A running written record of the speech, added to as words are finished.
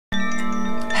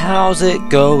How's it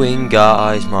going,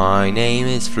 guys? My name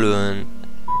is Fluent.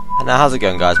 And now, how's it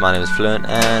going, guys? My name is Fluent,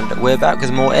 and we're back with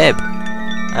more Ib.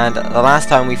 And the last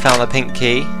time we found the pink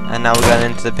key, and now we're going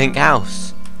into the pink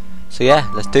house. So yeah,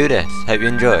 let's do this. Hope you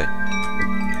enjoy.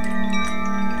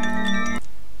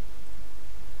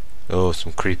 Oh,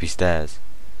 some creepy stairs.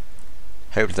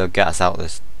 Hopefully they'll get us out of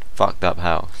this fucked up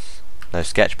house. No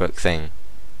sketchbook thing.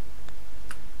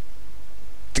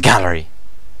 The gallery.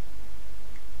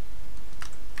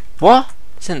 What?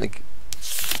 It's in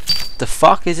the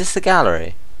fuck is this? The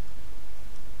gallery?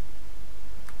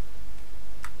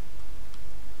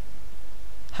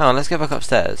 Hang on, let's go back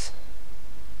upstairs.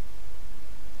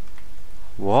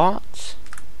 What?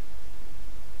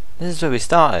 This is where we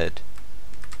started.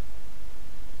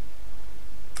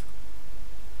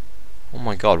 Oh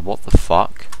my god, what the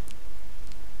fuck?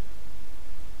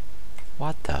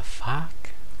 What the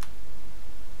fuck?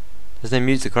 There's no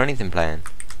music or anything playing.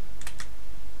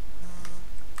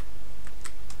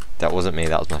 That wasn't me,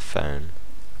 that was my phone.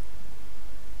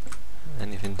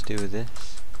 Anything to do with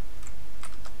this?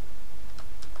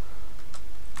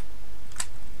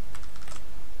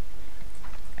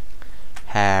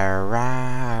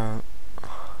 Hello.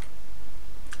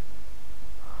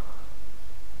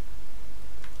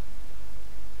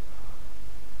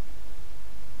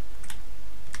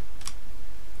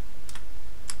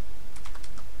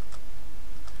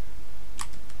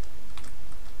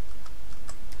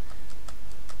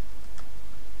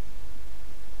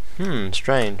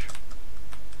 Strange.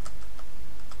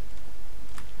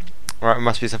 Right,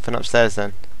 must be something upstairs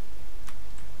then.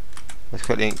 Let's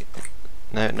quickly...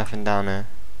 No, nothing down there.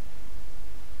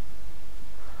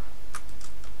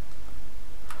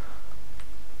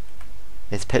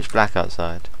 It's pitch black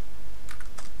outside.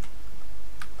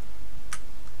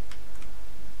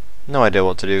 No idea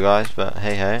what to do, guys, but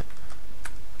hey hey.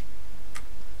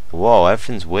 Whoa,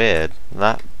 everything's weird.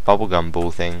 That bubblegum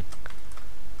ball thing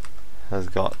has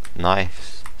got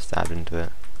knives stabbed into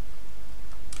it.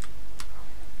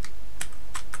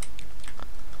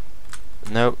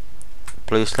 Nope.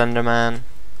 Blue Slender Man.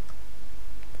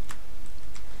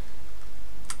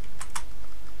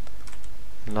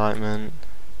 Enlightenment.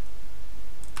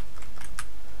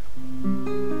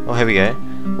 Oh, here we go.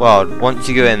 Well, once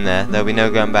you go in there, there'll be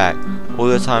no going back. All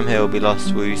your time here will be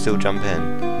lost. Will you still jump in?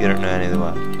 You don't know any of the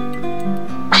words.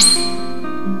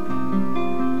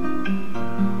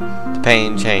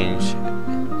 Paint change.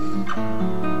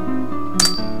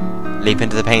 Leap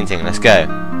into the painting. Let's go.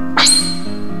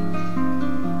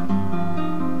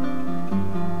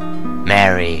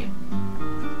 Mary.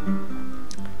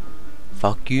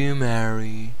 Fuck you,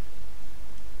 Mary.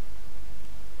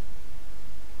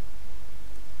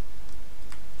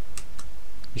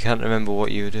 You can't remember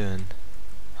what you were doing.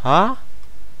 Huh?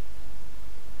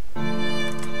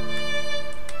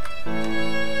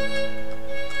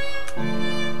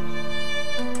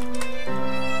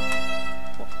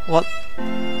 What?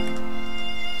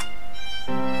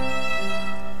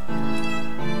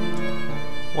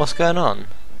 What's going on?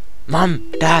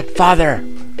 Mum, Dad, Father!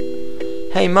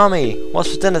 Hey, Mummy,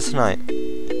 what's for dinner tonight?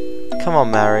 Come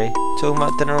on, Mary. Talking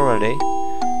about dinner already?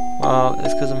 Well,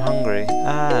 it's because I'm hungry.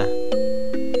 Ah.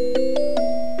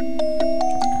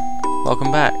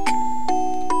 Welcome back.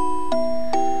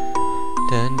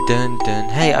 Dun dun dun.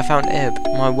 Hey, I found Ib.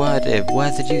 My word, Ib.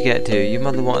 Where did you get to? Your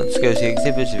mother wanted to go see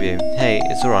exhibits with you. Hey,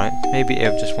 it's alright. Maybe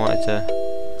Ib just wanted to...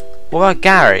 What about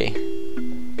Gary?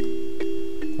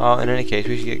 Well, in any case,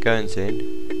 we should get going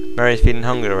soon. Mary's feeling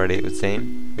hungry already, it would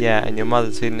seem. Yeah, and your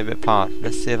mother's feeling a bit parched.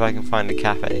 Let's see if I can find a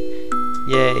cafe.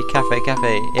 Yay, cafe,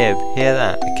 cafe. Ib, hear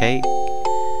that? Okay?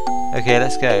 Okay,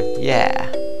 let's go.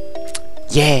 Yeah.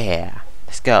 Yeah.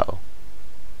 Let's go.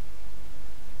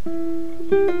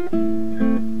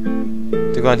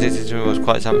 The guy teaching me was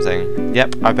quite something.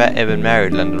 Yep, I bet Ib and Mary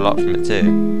learned a lot from it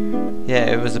too. Yeah,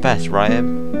 it was the best, right, Ib?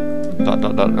 Dot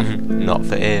dot dot. Not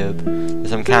for Ib. There's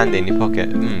some candy in your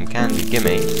pocket. Candy,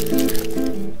 gimme.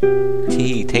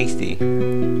 Tea, tasty.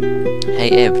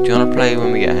 Hey Ib, do you want to play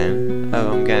when we get home?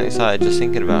 Oh, I'm getting excited just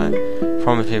thinking about it.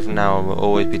 Promise me from now on we'll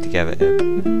always be together, Ib.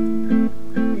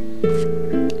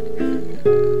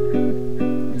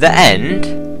 The end?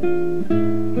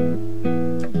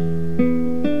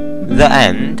 The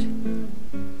end?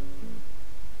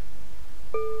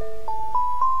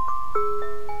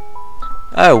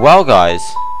 Oh, well guys,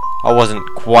 I wasn't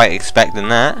quite expecting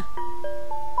that.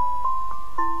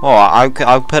 Well, I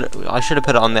should have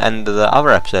put it on the end of the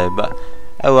other episode, but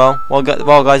oh well.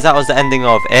 Well guys, that was the ending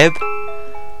of Ib.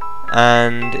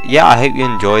 And yeah, I hope you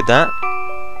enjoyed that.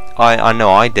 I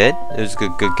know I did. It was a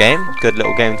good game, good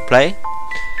little game to play.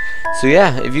 So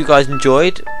yeah, if you guys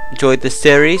enjoyed this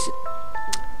series,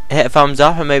 hit a thumbs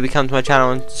up and maybe come to my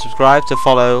channel and subscribe to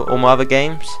follow all my other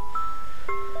games.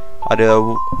 I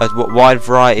do a wide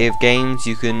variety of games.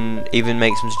 You can even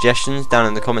make some suggestions down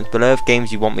in the comments below of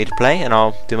games you want me to play, and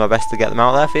I'll do my best to get them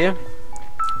out there for you.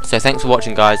 So thanks for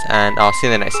watching, guys, and I'll see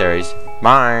you in the next series.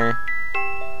 Bye!